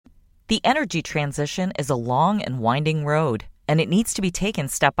The energy transition is a long and winding road, and it needs to be taken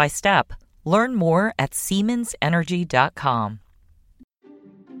step by step. Learn more at SiemensEnergy.com.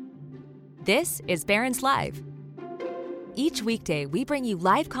 This is Barron's Live. Each weekday, we bring you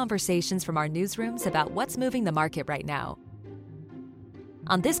live conversations from our newsrooms about what's moving the market right now.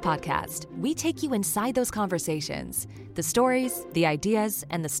 On this podcast, we take you inside those conversations, the stories, the ideas,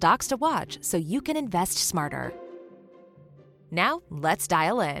 and the stocks to watch so you can invest smarter. Now, let's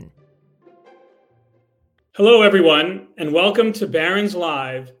dial in. Hello, everyone, and welcome to Barron's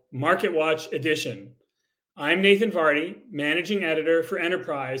Live Market Watch Edition. I'm Nathan Vardy, Managing Editor for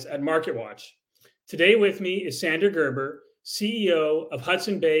Enterprise at Market Watch. Today with me is Sander Gerber, CEO of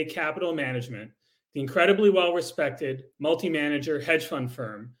Hudson Bay Capital Management, the incredibly well-respected multi-manager hedge fund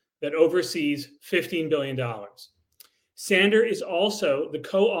firm that oversees $15 billion. Sander is also the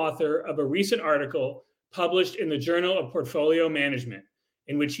co-author of a recent article published in the Journal of Portfolio Management,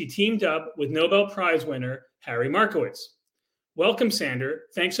 in which he teamed up with Nobel Prize winner Harry Markowitz. Welcome, Sander.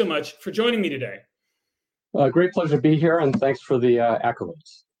 Thanks so much for joining me today. Great pleasure to be here, and thanks for the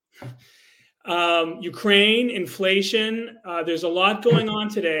accolades. Ukraine, inflation, there's a lot going on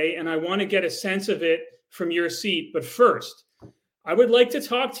today, and I want to get a sense of it from your seat. But first, I would like to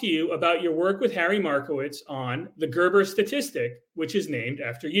talk to you about your work with Harry Markowitz on the Gerber statistic, which is named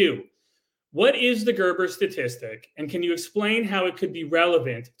after you. What is the Gerber statistic, and can you explain how it could be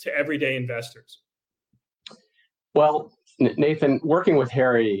relevant to everyday investors? Well, Nathan, working with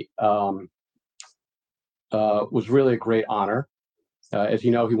Harry was really a great honor. As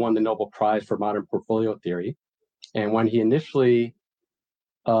you know, he won the Nobel Prize for Modern Portfolio Theory. And when he initially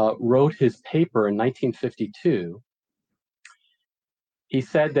wrote his paper in 1952, he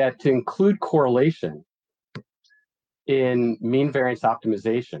said that to include correlation in mean variance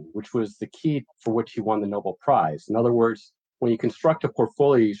optimization, which was the key for which he won the Nobel Prize. In other words, when you construct a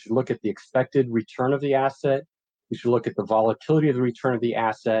portfolio, you should look at the expected return of the asset, you should look at the volatility of the return of the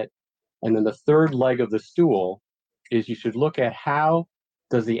asset, and then the third leg of the stool is you should look at how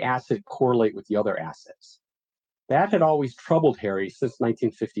does the asset correlate with the other assets. That had always troubled Harry since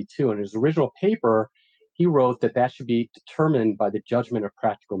 1952. In his original paper, he wrote that that should be determined by the judgment of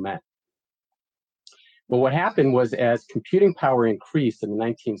practical men. But what happened was, as computing power increased in the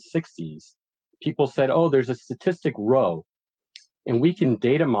 1960s, people said, oh, there's a statistic row, and we can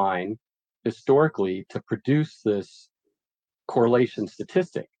data mine historically to produce this correlation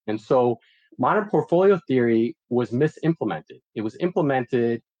statistic. And so modern portfolio theory was misimplemented. It was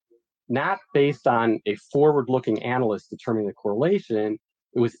implemented not based on a forward-looking analyst determining the correlation.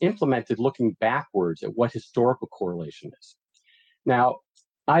 It was implemented looking backwards at what historical correlation is. Now,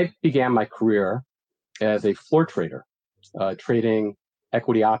 I began my career as a floor trader, trading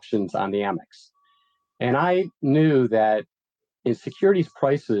equity options on the Amex. And I knew that in securities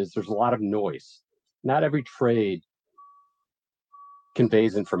prices, there's a lot of noise. Not every trade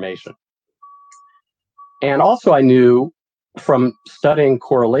conveys information. And also I knew from studying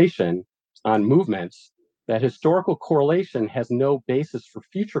correlation on movements that historical correlation has no basis for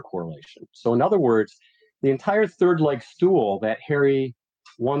future correlation. So in other words, the entire third leg stool that Harry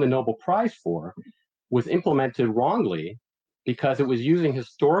won the Nobel Prize for was implemented wrongly because it was using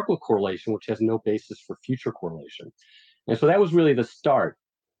historical correlation, which has no basis for future correlation. And so that was really the start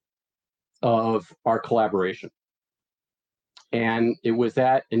of our collaboration. And it was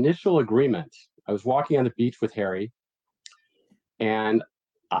that initial agreement. I was walking on the beach with Harry, and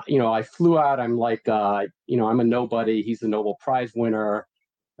I flew out. I'm like, I'm a nobody. He's the Nobel Prize winner.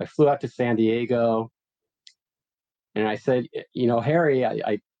 I flew out to San Diego, and I said, Harry,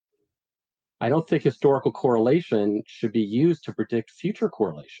 I don't think historical correlation should be used to predict future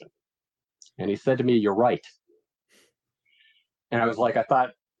correlation. And he said to me, you're right. And I was like, I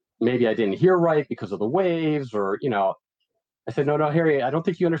thought maybe I didn't hear right because of the waves, or, I said, no, Harry, I don't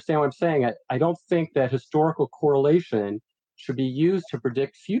think you understand what I'm saying. I don't think that historical correlation should be used to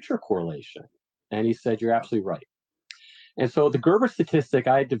predict future correlation. And he said, you're absolutely right. And so the Gerber statistic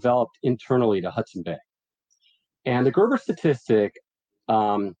I developed internally to Hudson Bay. And the Gerber statistic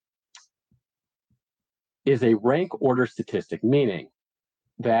is a rank order statistic, meaning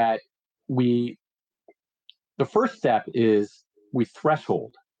that the first step is we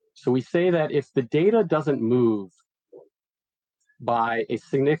threshold. So we say that if the data doesn't move by a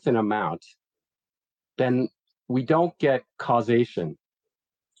significant amount, then we don't get causation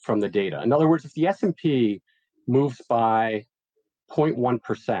from the data. In other words, if the S&P moves by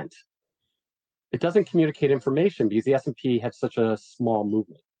 0.1%, it doesn't communicate information because the S&P had such a small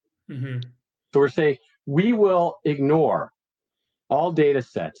movement. Mm-hmm. So we're saying we will ignore all data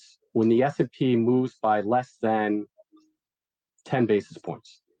sets when the S&P moves by less than 10 basis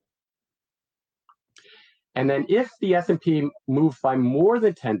points. And then if the S&P moves by more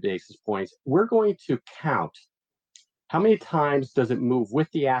than 10 basis points, we're going to count how many times does it move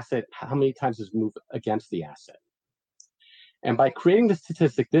with the asset, how many times does it move against the asset. And by creating the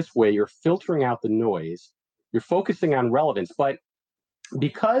statistic this way, you're filtering out the noise, you're focusing on relevance. But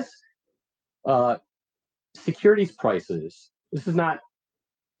because securities prices,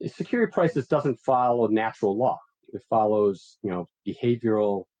 security prices doesn't follow natural law. It follows,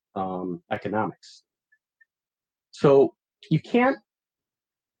 behavioral economics. So you can't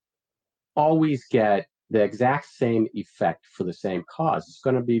always get the exact same effect for the same cause. It's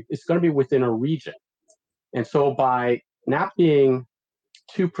going to be within a region. And so by not being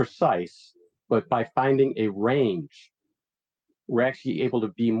too precise, but by finding a range, we're actually able to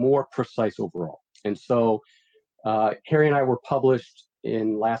be more precise overall. And so Harry and I were published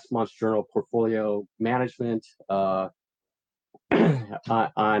in last month's Journal of Portfolio Management on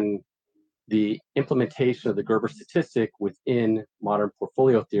the implementation of the Gerber statistic within modern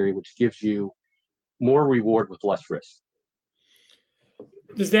portfolio theory, which gives you more reward with less risk.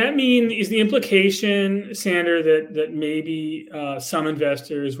 Does that mean, is the implication, Sander, that maybe some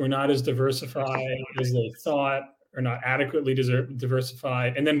investors were not as diversified as they thought, or not adequately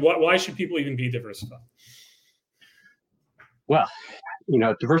diversified? And then why should people even be diversified? Well,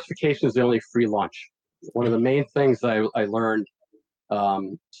 diversification is the only free lunch. One of the main things I learned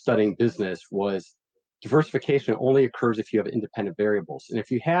studying business was diversification only occurs if you have independent variables. And if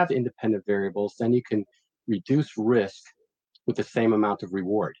you have independent variables, then you can reduce risk with the same amount of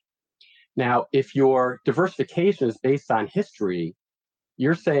reward. Now, if your diversification is based on history,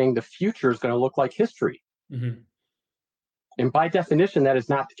 you're saying the future is going to look like history. Mm-hmm. And by definition, that is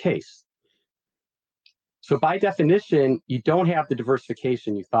not the case. So by definition, you don't have the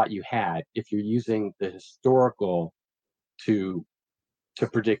diversification you thought you had if you're using the historical to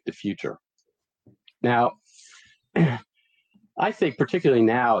predict the future. Now, I think particularly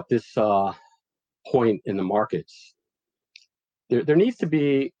now at this point in the markets, there needs to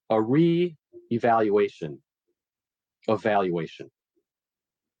be a re-evaluation of valuation.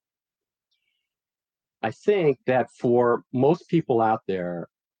 I think that for most people out there,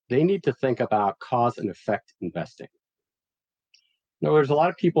 they need to think about cause and effect investing. In other words, a lot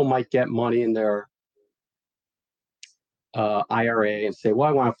of people might get money in their IRA and say, well,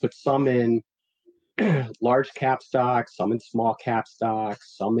 I want to put some in large cap stocks, some in small cap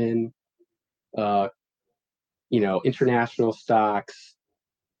stocks, some in international stocks,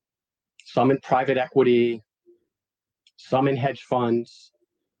 some in private equity, some in hedge funds.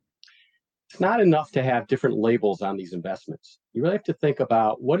 It's not enough to have different labels on these investments. You really have to think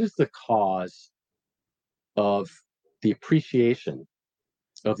about what is the cause of the appreciation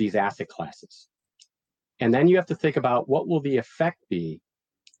of these asset classes. And then you have to think about what will the effect be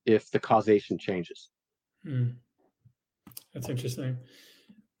if the causation changes. That's interesting.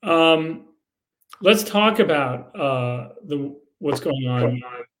 Let's talk about what's going on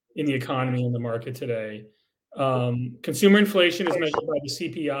in the economy and the market today. Consumer inflation is measured by the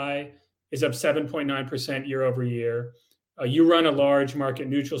CPI is up 7.9% year over year. You run a large market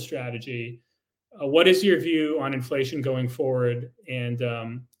neutral strategy. What is your view on inflation going forward? And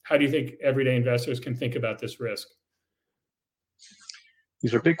how do you think everyday investors can think about this risk?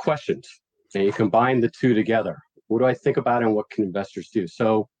 These are big questions, and you combine the two together. What do I think about and what can investors do?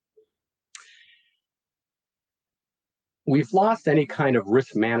 So we've lost any kind of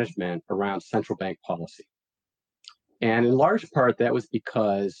risk management around central bank policy. And in large part, that was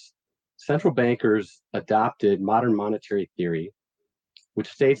because central bankers adopted modern monetary theory, which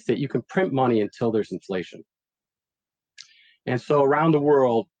states that you can print money until there's inflation. And so around the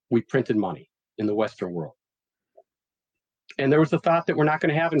world, we printed money in the Western world. And there was the thought that we're not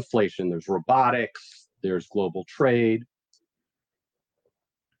going to have inflation. There's robotics, there's global trade.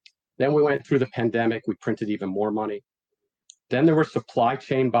 Then we went through the pandemic, we printed even more money. Then there were supply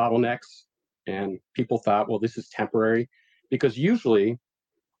chain bottlenecks, and people thought, well, this is temporary, because usually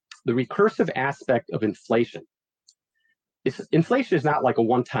the recursive aspect of inflation is not like a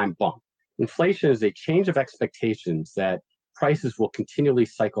one-time bump. Inflation is a change of expectations that prices will continually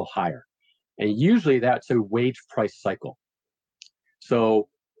cycle higher. And usually that's a wage price cycle. So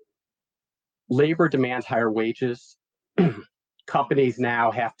labor demands higher wages. Companies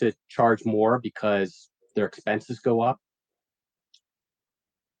now have to charge more because their expenses go up.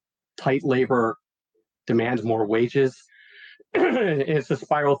 Tight labor demands more wages. It's a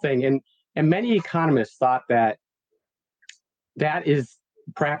spiral thing. And many economists thought that is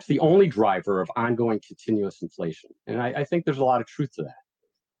perhaps the only driver of ongoing continuous inflation. And I think there's a lot of truth to that.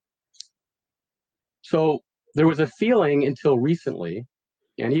 So there was a feeling until recently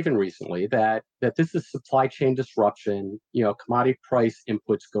and even recently, that this is supply chain disruption, commodity price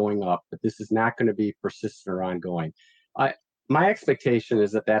inputs going up, but this is not going to be persistent or ongoing. My expectation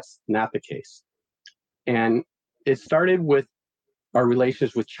is that that's not the case. And it started with our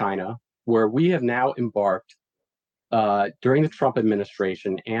relations with China, where we have now embarked during the Trump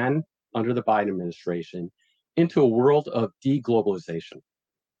administration and under the Biden administration into a world of deglobalization.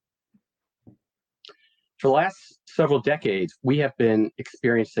 For the last several decades, we have been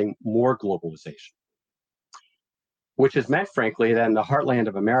experiencing more globalization, which has meant, frankly, that in the heartland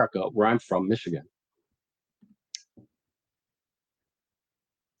of America, where I'm from, Michigan,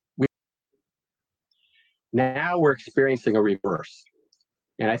 now we're experiencing a reverse.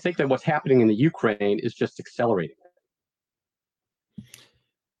 And I think that what's happening in the Ukraine is just accelerating.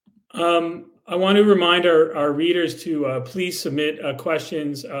 I want to remind our readers to please submit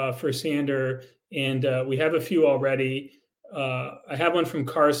questions for Sander. And we have a few already. I have one from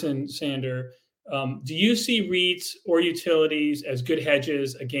Carson Sander. Do you see REITs or utilities as good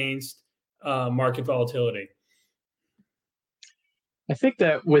hedges against market volatility? I think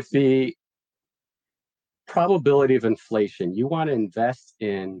that with the probability of inflation, you want to invest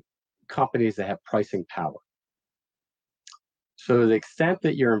in companies that have pricing power. So to the extent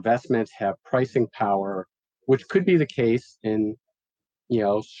that your investments have pricing power, which could be the case in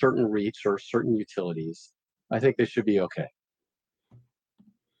certain REITs or certain utilities, I think they should be okay.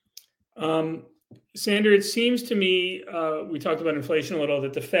 Sander, it seems to me, we talked about inflation a little,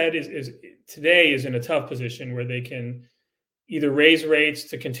 that the Fed is today in a tough position where they can either raise rates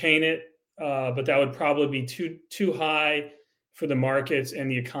to contain it, but that would probably be too high for the markets and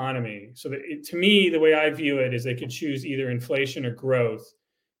the economy. So to me, the way I view it is they could choose either inflation or growth.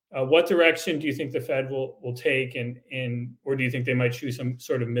 What direction do you think the Fed will take, or do you think they might choose some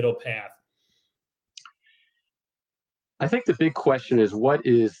sort of middle path? I think the big question is, what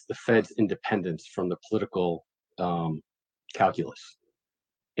is the Fed's independence from the political calculus?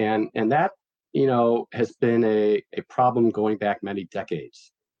 And that, has been a problem going back many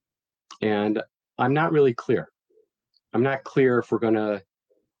decades. And I'm not really clear. I'm not clear if we're going to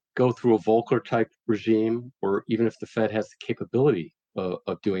go through a Volcker type regime, or even if the Fed has the capability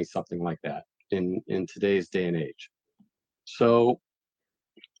of doing something like that in today's day and age. So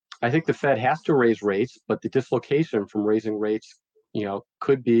I think the Fed has to raise rates, but the dislocation from raising rates,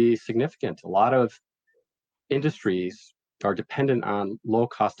 could be significant. A lot of industries are dependent on low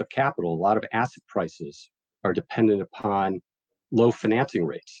cost of capital. A lot of asset prices are dependent upon low financing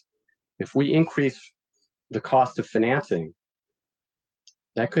rates. If we increase the cost of financing,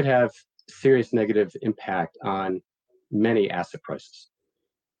 that could have serious negative impact on many asset prices.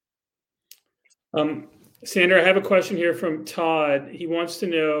 Sander, I have a question here from Todd. He wants to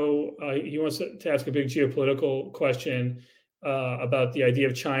know, he wants to ask a big geopolitical question about the idea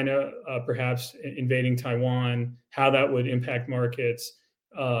of China perhaps invading Taiwan, how that would impact markets,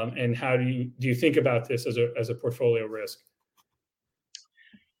 and how do you think about this as a portfolio risk?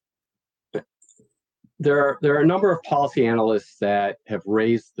 There are a number of policy analysts that have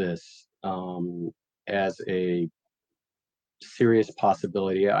raised this as a serious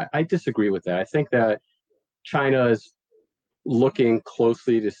possibility. I disagree with that. I think that China is looking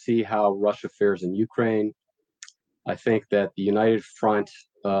closely to see how Russia fares in Ukraine. I think that the united front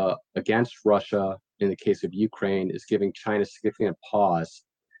against Russia in the case of Ukraine is giving China significant pause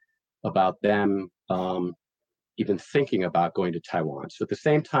about them even thinking about going to Taiwan. So at the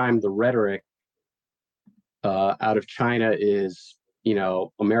same time, the rhetoric out of China is,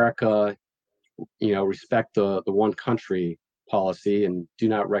 America, respect the one country policy and do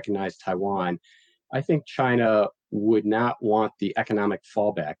not recognize Taiwan. I think China would not want the economic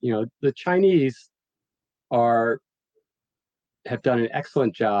fallback. The Chinese have done an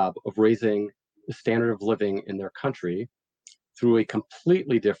excellent job of raising the standard of living in their country through a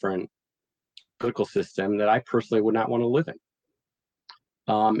completely different political system that I personally would not want to live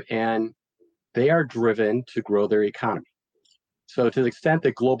in. And they are driven to grow their economy. So to the extent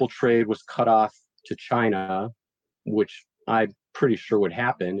that global trade was cut off to China, which I'm pretty sure would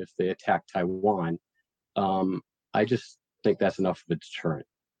happen if they attacked Taiwan, I just think that's enough of a deterrent.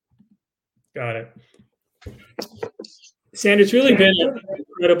 Got it. Sander, it's really been an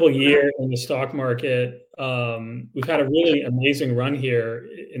incredible year in the stock market. We've had a really amazing run here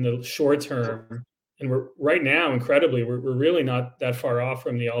in the short term. And we're right now, incredibly, we're really not that far off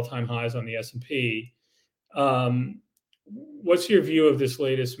from the all-time highs on the S&P. What's your view of this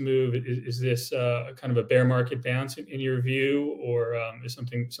latest move? Is this kind of a bear market bounce in your view, or is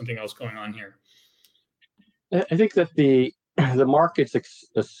something else going on here? I think that the the market's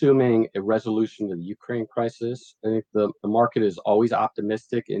assuming a resolution to the Ukraine crisis. I think the market is always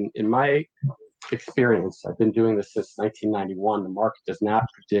optimistic. In my experience, I've been doing this since 1991. The market does not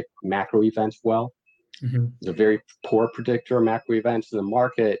predict macro events well. Mm-hmm. It's a very poor predictor of macro events. And the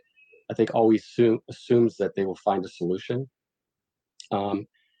market, I think, always assumes that they will find a solution.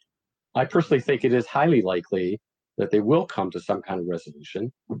 I personally think it is highly likely that they will come to some kind of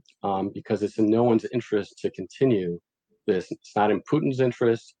resolution because it's in no one's interest to continue this. It's not in Putin's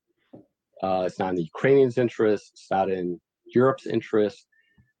interest. It's not in the Ukrainians' interest. It's not in Europe's interest.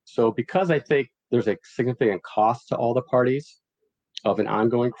 So because I think there's a significant cost to all the parties of an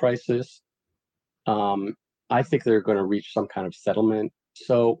ongoing crisis, I think they're going to reach some kind of settlement.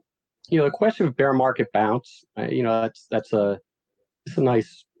 So, the question of bear market bounce, it's a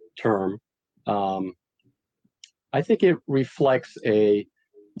nice term. I think it reflects a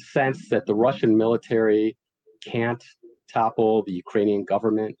sense that the Russian military can't topple the Ukrainian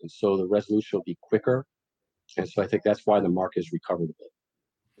government, and so the resolution will be quicker. And so I think that's why the market has recovered a bit.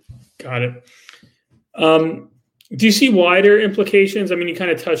 Got it. Do you see wider implications? I mean, you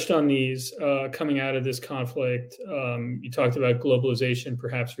kind of touched on these coming out of this conflict. You talked about globalization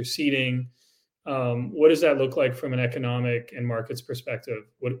perhaps receding. What does that look like from an economic and markets perspective?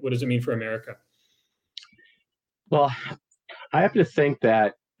 What does it mean for America? Well, I happen to think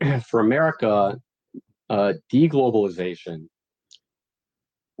that for America, deglobalization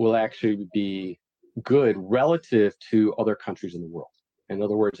will actually be good relative to other countries in the world. In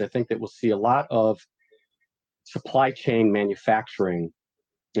other words, I think that we'll see a lot of supply chain manufacturing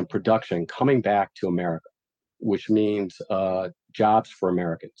and production coming back to America, which means jobs for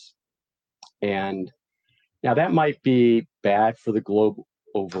Americans. And now that might be bad for the globe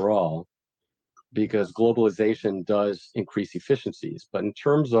overall, because globalization does increase efficiencies. But in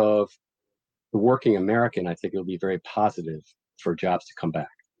terms of the working American, I think it'll be very positive for jobs to come back.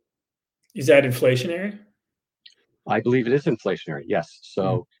 Is that inflationary? I believe it is inflationary, yes.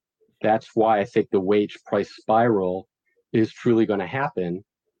 So that's why I think the wage price spiral is truly going to happen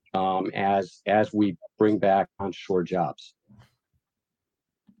as we bring back onshore jobs.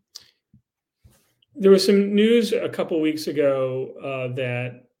 There was some news a couple of weeks ago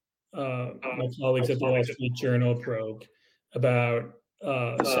that my colleagues at the Wall Street Journal broke about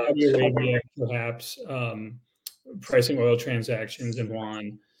Saudi Arabia perhaps pricing oil transactions in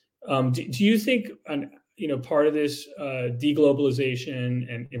yuan. Do you think part of this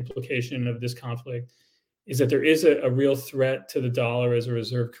deglobalization and implication of this conflict is that there is a real threat to the dollar as a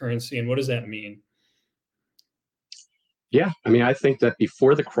reserve currency, and what does that mean? Yeah, I mean, I think that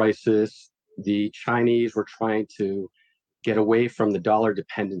before the crisis, the Chinese were trying to get away from the dollar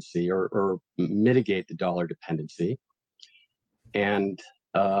dependency or mitigate the dollar dependency. And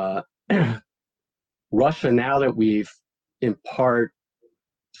Russia, now that we've in part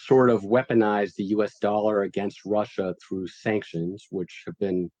sort of weaponized the US dollar against Russia through sanctions, which have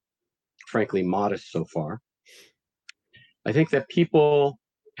been frankly modest so far, I think that people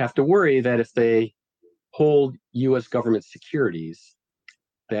have to worry that if they hold US government securities,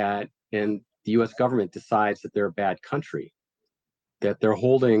 and the US government decides that they're a bad country, that their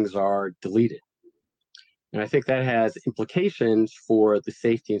holdings are deleted. And I think that has implications for the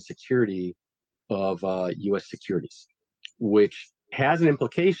safety and security of US securities, which has an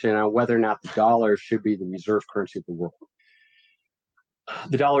implication on whether or not the dollar should be the reserve currency of the world.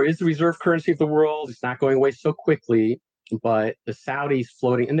 The dollar is the reserve currency of the world. It's not going away so quickly, but the Saudis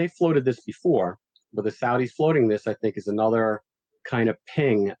floating, and they floated this before, but the Saudis floating this, I think, is another kind of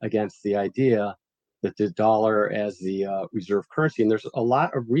ping against the idea that the dollar as the reserve currency. And there's a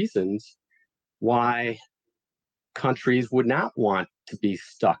lot of reasons why countries would not want to be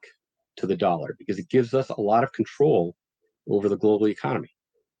stuck to the dollar, because it gives us a lot of control over the global economy.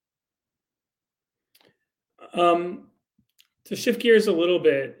 To shift gears a little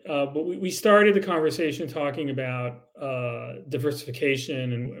bit, but we started the conversation talking about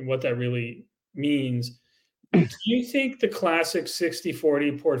diversification and what that really means. Do you think the classic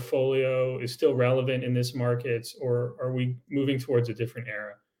 60-40 portfolio is still relevant in this market, or are we moving towards a different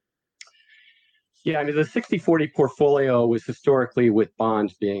era? Yeah, I mean, the 60-40 portfolio was historically with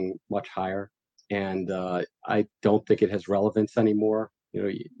bonds being much higher, and I don't think it has relevance anymore.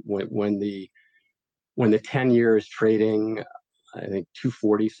 When the 10-year is trading, I think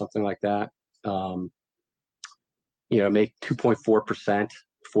 240, something like that, make 2.4%,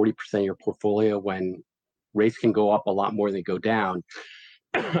 40% of your portfolio when rates can go up a lot more than they go down.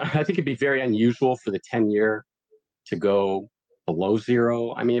 I think it'd be very unusual for the 10-year to go below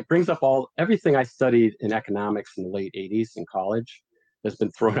zero. I mean, it brings up everything I studied in economics in the late 80s in college has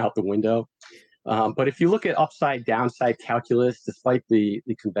been thrown out the window. But if you look at upside downside calculus, despite the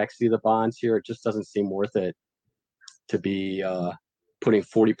convexity of the bonds here, it just doesn't seem worth it to be putting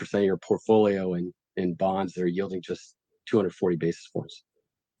 40% of your portfolio in bonds that are yielding just 240 basis points.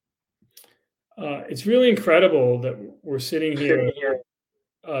 It's really incredible that we're sitting here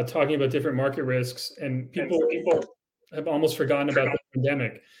talking about different market risks, and people have almost forgotten about the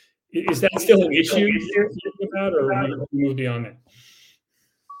pandemic. Is that still an issue you're thinking about, or have you moved beyond that?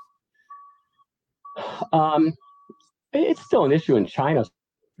 It's still an issue in China.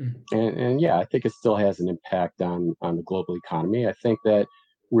 And yeah, I think it still has an impact on the global economy. I think that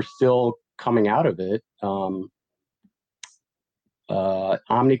we're still coming out of it.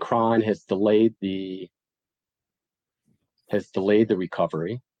 Omicron has delayed the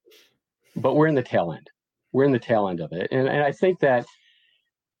recovery, but we're in the tail end. We're in the tail end of it. And I think that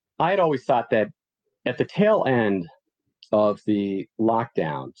I had always thought that at the tail end of the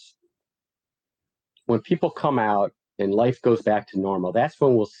lockdowns, when people come out and life goes back to normal, that's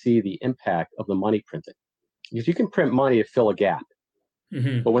when we'll see the impact of the money printing. Because you can print money to fill a gap.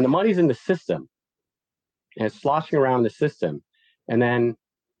 Mm-hmm. But when the money's in the system and it's sloshing around the system, and then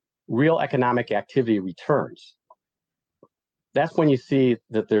real economic activity returns, that's when you see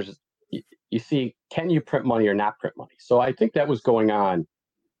that can you print money or not print money? So I think that was going on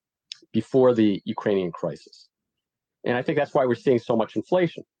before the Ukrainian crisis. And I think that's why we're seeing so much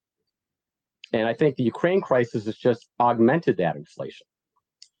inflation. And I think the Ukraine crisis has just augmented that inflation.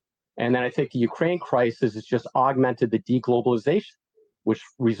 And then I think the Ukraine crisis has just augmented the deglobalization, which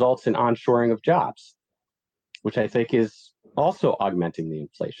results in onshoring of jobs, which I think is also augmenting the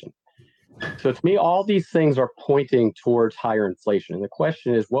inflation. So to me, all these things are pointing towards higher inflation. And the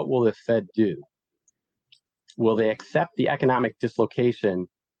question is, what will the Fed do? Will they accept the economic dislocation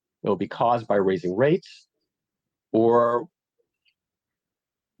that will be caused by raising rates, or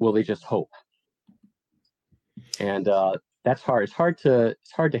will they just hope? And that's hard. It's hard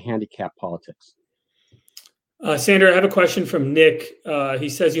to handicap politics. Sandra, I have a question from Nick. He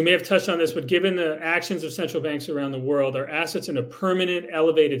says, you may have touched on this, but given the actions of central banks around the world, are assets in a permanent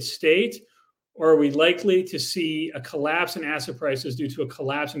elevated state, or are we likely to see a collapse in asset prices due to a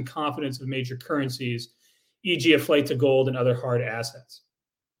collapse in confidence of major currencies, e.g. a flight to gold and other hard assets?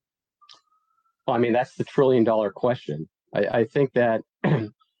 Well, I mean, that's the $1 trillion question. I think that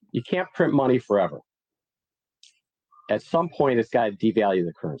you can't print money forever. At some point, it's got to devalue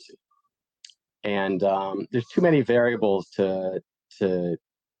the currency. And there's too many variables to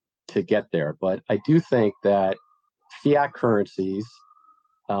get there. But I do think that fiat currencies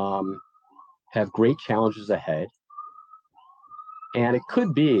have great challenges ahead. And it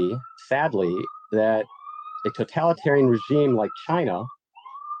could be, sadly, that a totalitarian regime like China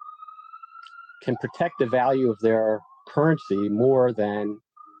can protect the value of their currency more than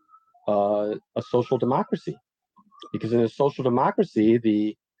a social democracy. Because in a social democracy,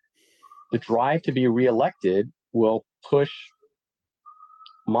 the drive to be reelected will push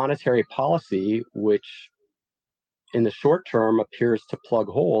monetary policy, which in the short term appears to plug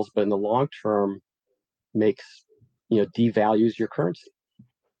holes, but in the long term devalues your currency.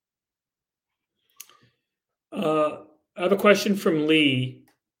 I have a question from Lee.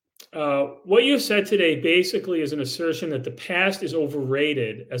 What you said today basically is an assertion that the past is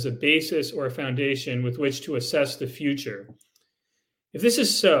overrated as a basis or a foundation with which to assess the future. If this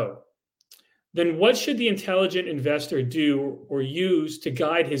is so, then what should the intelligent investor do or use to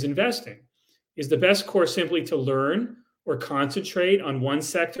guide his investing? Is the best course simply to learn or concentrate on one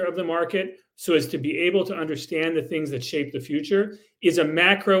sector of the market so as to be able to understand the things that shape the future? Is a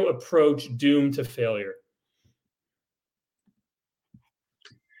macro approach doomed to failure?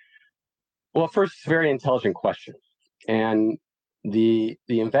 Well, first, it's a very intelligent question. And the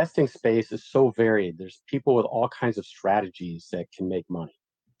investing space is so varied. There's people with all kinds of strategies that can make money.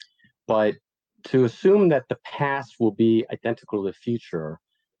 But to assume that the past will be identical to the future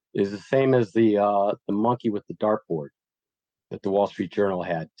is the same as the monkey with the dartboard that the Wall Street Journal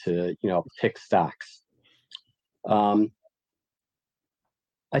had to pick stocks. I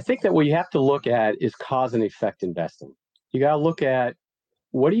think that what you have to look at is cause and effect investing. You got to look at,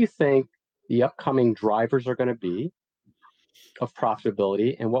 what do you think the upcoming drivers are going to be of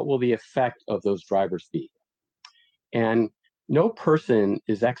profitability, and what will the effect of those drivers be? And no person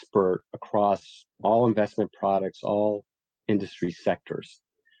is expert across all investment products, all industry sectors.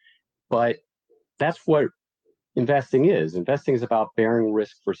 But that's what investing is. Investing is about bearing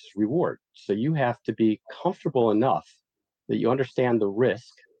risk versus reward. So you have to be comfortable enough that you understand the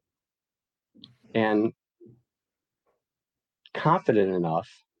risk and confident enough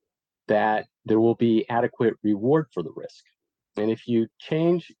that there will be adequate reward for the risk. And if you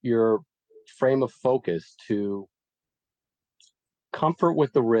change your frame of focus to comfort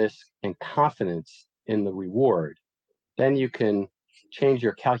with the risk and confidence in the reward, then you can change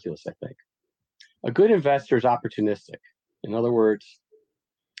your calculus, I think. A good investor is opportunistic. In other words,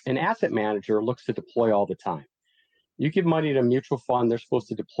 an asset manager looks to deploy all the time. You give money to a mutual fund, they're supposed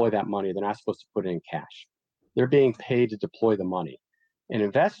to deploy that money. They're not supposed to put it in cash. They're being paid to deploy the money. An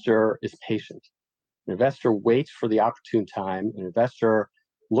investor is patient. An investor waits for the opportune time. An investor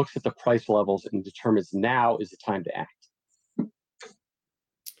looks at the price levels and determines now is the time to act.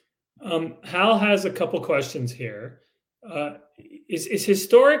 Hal has a couple questions here. Is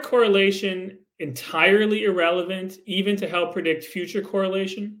historic correlation entirely irrelevant, even to help predict future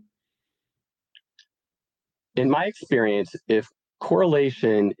correlation? In my experience, if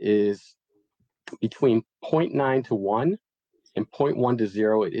correlation is between 0.9 to 1 and 0.1 to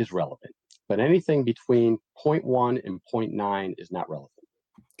 0, it is relevant. But anything between 0.1 and 0.9 is not relevant.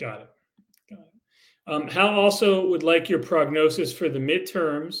 Got it. Hal also would like your prognosis for the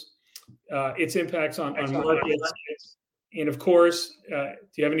midterms, its impacts on markets, and of course, do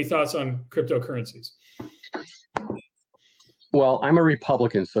you have any thoughts on cryptocurrencies? Well, I'm a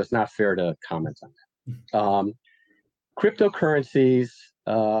Republican, so it's not fair to comment on that. Cryptocurrencies,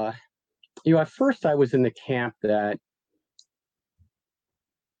 at first I was in the camp that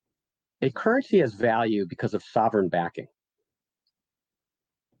a currency has value because of sovereign backing.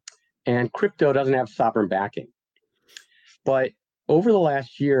 And crypto doesn't have sovereign backing. But over the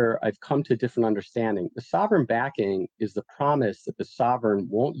last year, I've come to a different understanding. The sovereign backing is the promise that the sovereign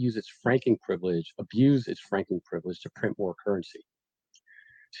won't use its franking privilege, abuse its franking privilege to print more currency.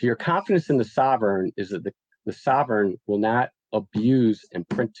 So your confidence in the sovereign is that the sovereign will not abuse and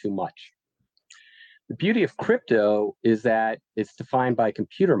print too much. The beauty of crypto is that it's defined by a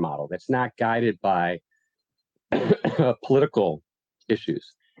computer model that's not guided by political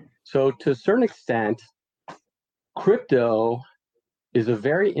issues. So to a certain extent, crypto is a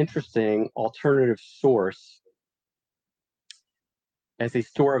very interesting alternative source as a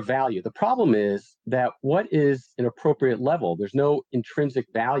store of value. The problem is that what is an appropriate level? There's no intrinsic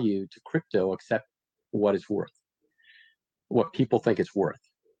value to crypto except what it's worth, what people think it's worth.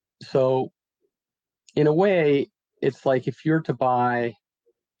 So in a way, it's like if you're to buy,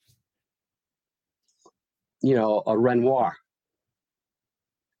 a Renoir.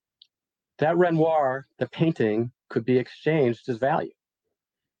 That Renoir, the painting, could be exchanged as value.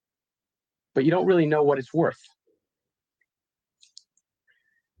 But you don't really know what it's worth.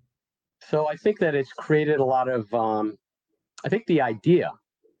 So I think that it's created a lot of, I think the idea,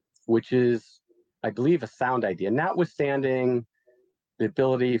 which is, I believe, a sound idea, notwithstanding the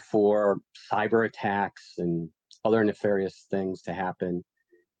ability for cyber attacks and other nefarious things to happen,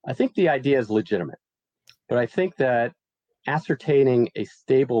 I think the idea is legitimate. But I think that ascertaining a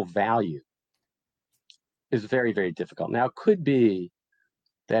stable value is very, very difficult. Now, it could be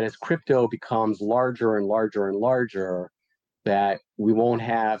that as crypto becomes larger and larger and larger, that we won't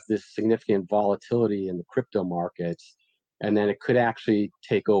have this significant volatility in the crypto markets, and then it could actually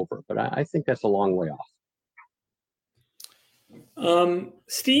take over. But I think that's a long way off.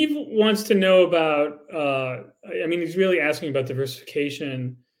 Steve wants to know about, he's really asking about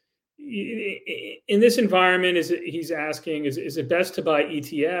diversification. In this environment, he's asking, is it best to buy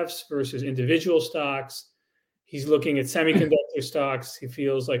ETFs versus individual stocks? He's looking at semiconductor stocks. He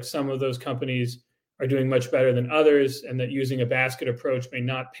feels like some of those companies are doing much better than others, and that using a basket approach may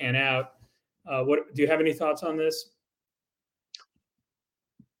not pan out. Do you have any thoughts on this?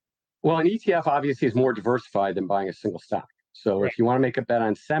 Well, an ETF obviously is more diversified than buying a single stock. So if you want to make a bet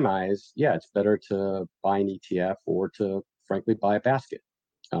on semis, yeah, it's better to buy an ETF or to, frankly, buy a basket.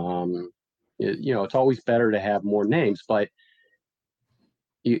 It's always better to have more names, but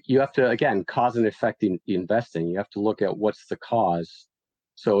you have to, again, cause and effect in investing. You have to look at what's the cause.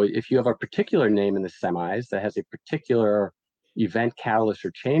 So if you have a particular name in the semis that has a particular event, catalyst,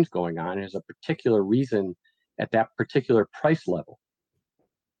 or change going on, it has a particular reason at that particular price level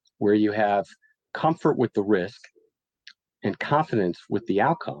where you have comfort with the risk and confidence with the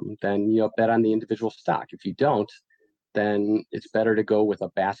outcome, then bet on the individual stock. If you don't, then it's better to go with a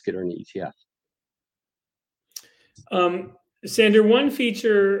basket or an ETF. Sander, one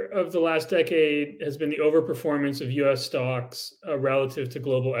feature of the last decade has been the overperformance of U.S. stocks relative to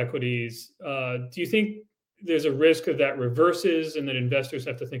global equities. Do you think there's a risk of that reverses and that investors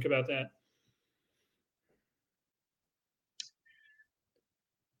have to think about that?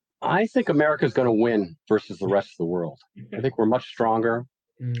 I think America is going to win versus the rest of the world. I think we're much stronger.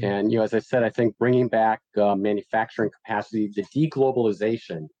 Mm-hmm. And, as I said, I think bringing back manufacturing capacity, the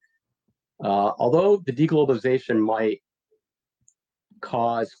deglobalization, although the deglobalization might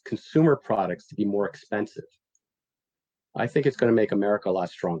cause consumer products to be more expensive, I think it's going to make America a lot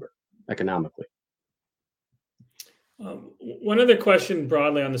stronger economically. One other question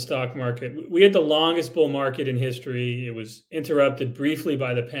broadly on the stock market. We had the longest bull market in history. It was interrupted briefly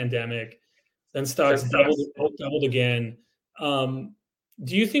by the pandemic. Then stocks doubled again.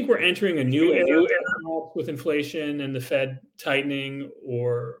 Do you think we're entering a new era with inflation and the Fed tightening,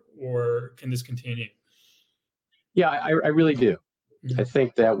 or can this continue? Yeah, I really do. I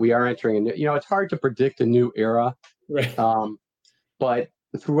think that we are entering a new, it's hard to predict a new era, right? But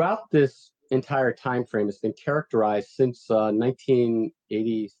throughout this entire time frame, it's been characterized since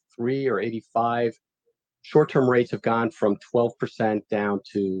 1983 or 85. Short-term rates have gone from 12% down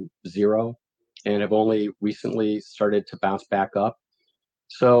to 0 and have only recently started to bounce back up.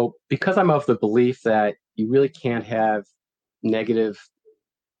 So because I'm of the belief that you really can't have negative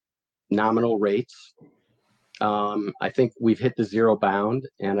nominal rates, I think we've hit the zero bound,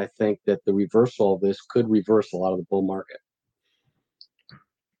 and I think that the reversal of this could reverse a lot of the bull market.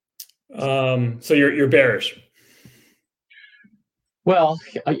 So you're bearish. Well,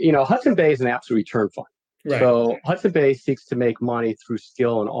 Hudson Bay is an absolute return fund. Right. So Hudson Bay seeks to make money through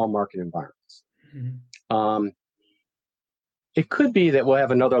skill in all market environments. Mm-hmm. It could be that we'll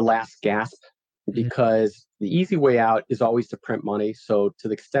have another last gasp, because the easy way out is always to print money. So to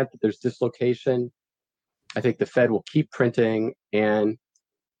the extent that there's dislocation, I think the Fed will keep printing, and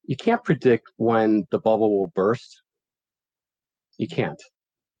you can't predict when the bubble will burst. You can't.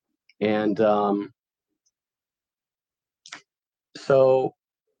 And so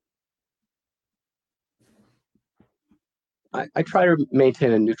I try to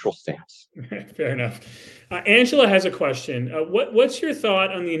maintain a neutral stance. Fair enough. Angela has a question. What's your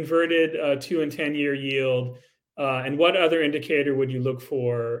thought on the inverted 2 and 10-year yield? And what other indicator would you look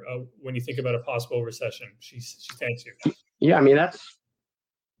for when you think about a possible recession? She thanks you. Yeah, I mean, that's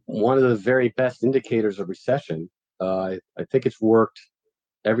one of the very best indicators of recession. I think it's worked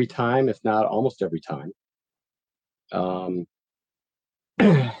every time, if not almost every time.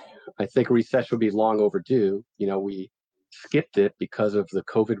 I think a recession would be long overdue. We skipped it because of the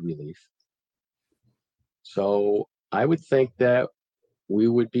COVID relief. So I would think that we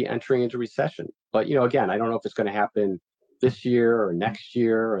would be entering into recession. But, again, I don't know if it's going to happen this year or next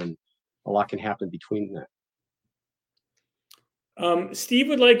year, and a lot can happen between that. Steve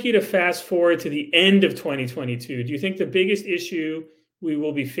would like you to fast forward to the end of 2022. Do you think the biggest issue we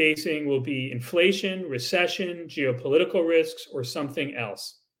will be facing will be inflation, recession, geopolitical risks, or something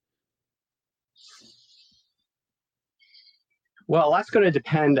else? Well, that's going to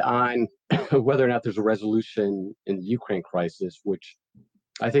depend on whether or not there's a resolution in the Ukraine crisis, which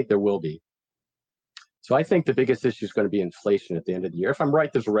I think there will be. So I think the biggest issue is going to be inflation at the end of the year. If I'm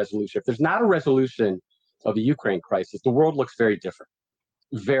right, there's a resolution. If there's not a resolution of the Ukraine crisis, the world looks very different.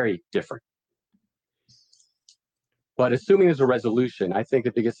 Very different. But assuming there's a resolution, I think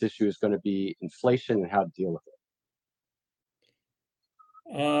the biggest issue is going to be inflation and how to deal with it.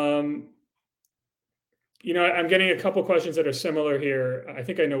 I'm getting a couple questions that are similar here. I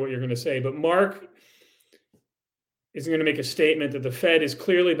think I know what you're going to say, but Mark is going to make a statement that the Fed is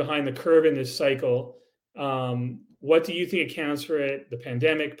clearly behind the curve in this cycle. What do you think accounts for it? The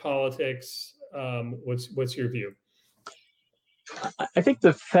pandemic, politics? What's your view? I think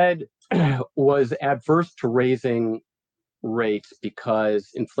the Fed was adverse to raising rates because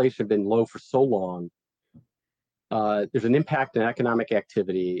inflation had been low for so long. There's an impact on economic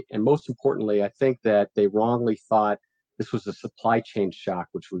activity. And most importantly, I think that they wrongly thought this was a supply chain shock,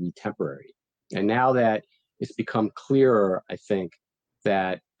 which would be temporary. And now that it's become clearer, I think,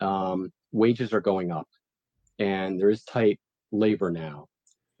 that wages are going up and there is tight labor now,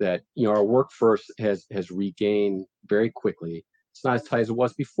 that our workforce has regained very quickly. It's not as tight as it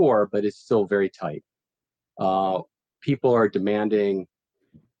was before, but it's still very tight. People are demanding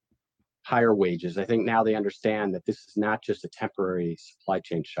higher wages. I think now they understand that this is not just a temporary supply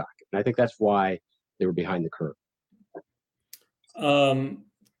chain shock. And I think that's why they were behind the curve.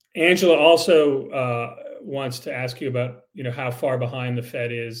 Angela also wants to ask you about, how far behind the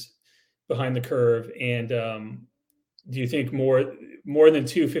Fed is behind the curve. And do you think more than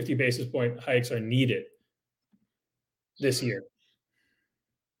 2 50 basis point hikes are needed this year?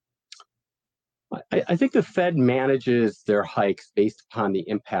 I think the Fed manages their hikes based upon the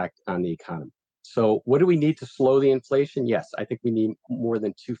impact on the economy. So what do we need to slow the inflation? Yes, I think we need more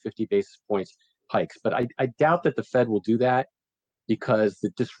than 2 50 basis points hikes. But I doubt that the Fed will do that because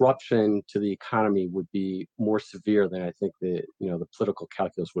the disruption to the economy would be more severe than I think the political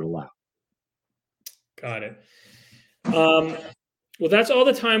calculus would allow. Got it. Well, that's all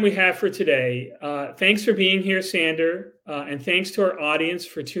the time we have for today. Thanks for being here, Sander. And thanks to our audience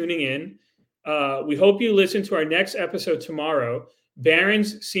for tuning in. We hope you listen to our next episode tomorrow.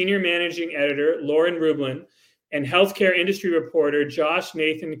 Barron's Senior Managing Editor, Lauren Rublin, and healthcare industry reporter, Josh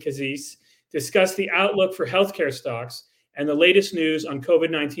Nathan Kazis, discuss the outlook for healthcare stocks and the latest news on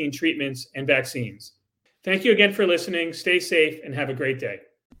COVID-19 treatments and vaccines. Thank you again for listening. Stay safe and have a great day.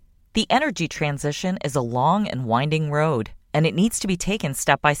 The energy transition is a long and winding road, and it needs to be taken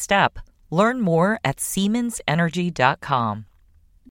step by step. Learn more at SiemensEnergy.com.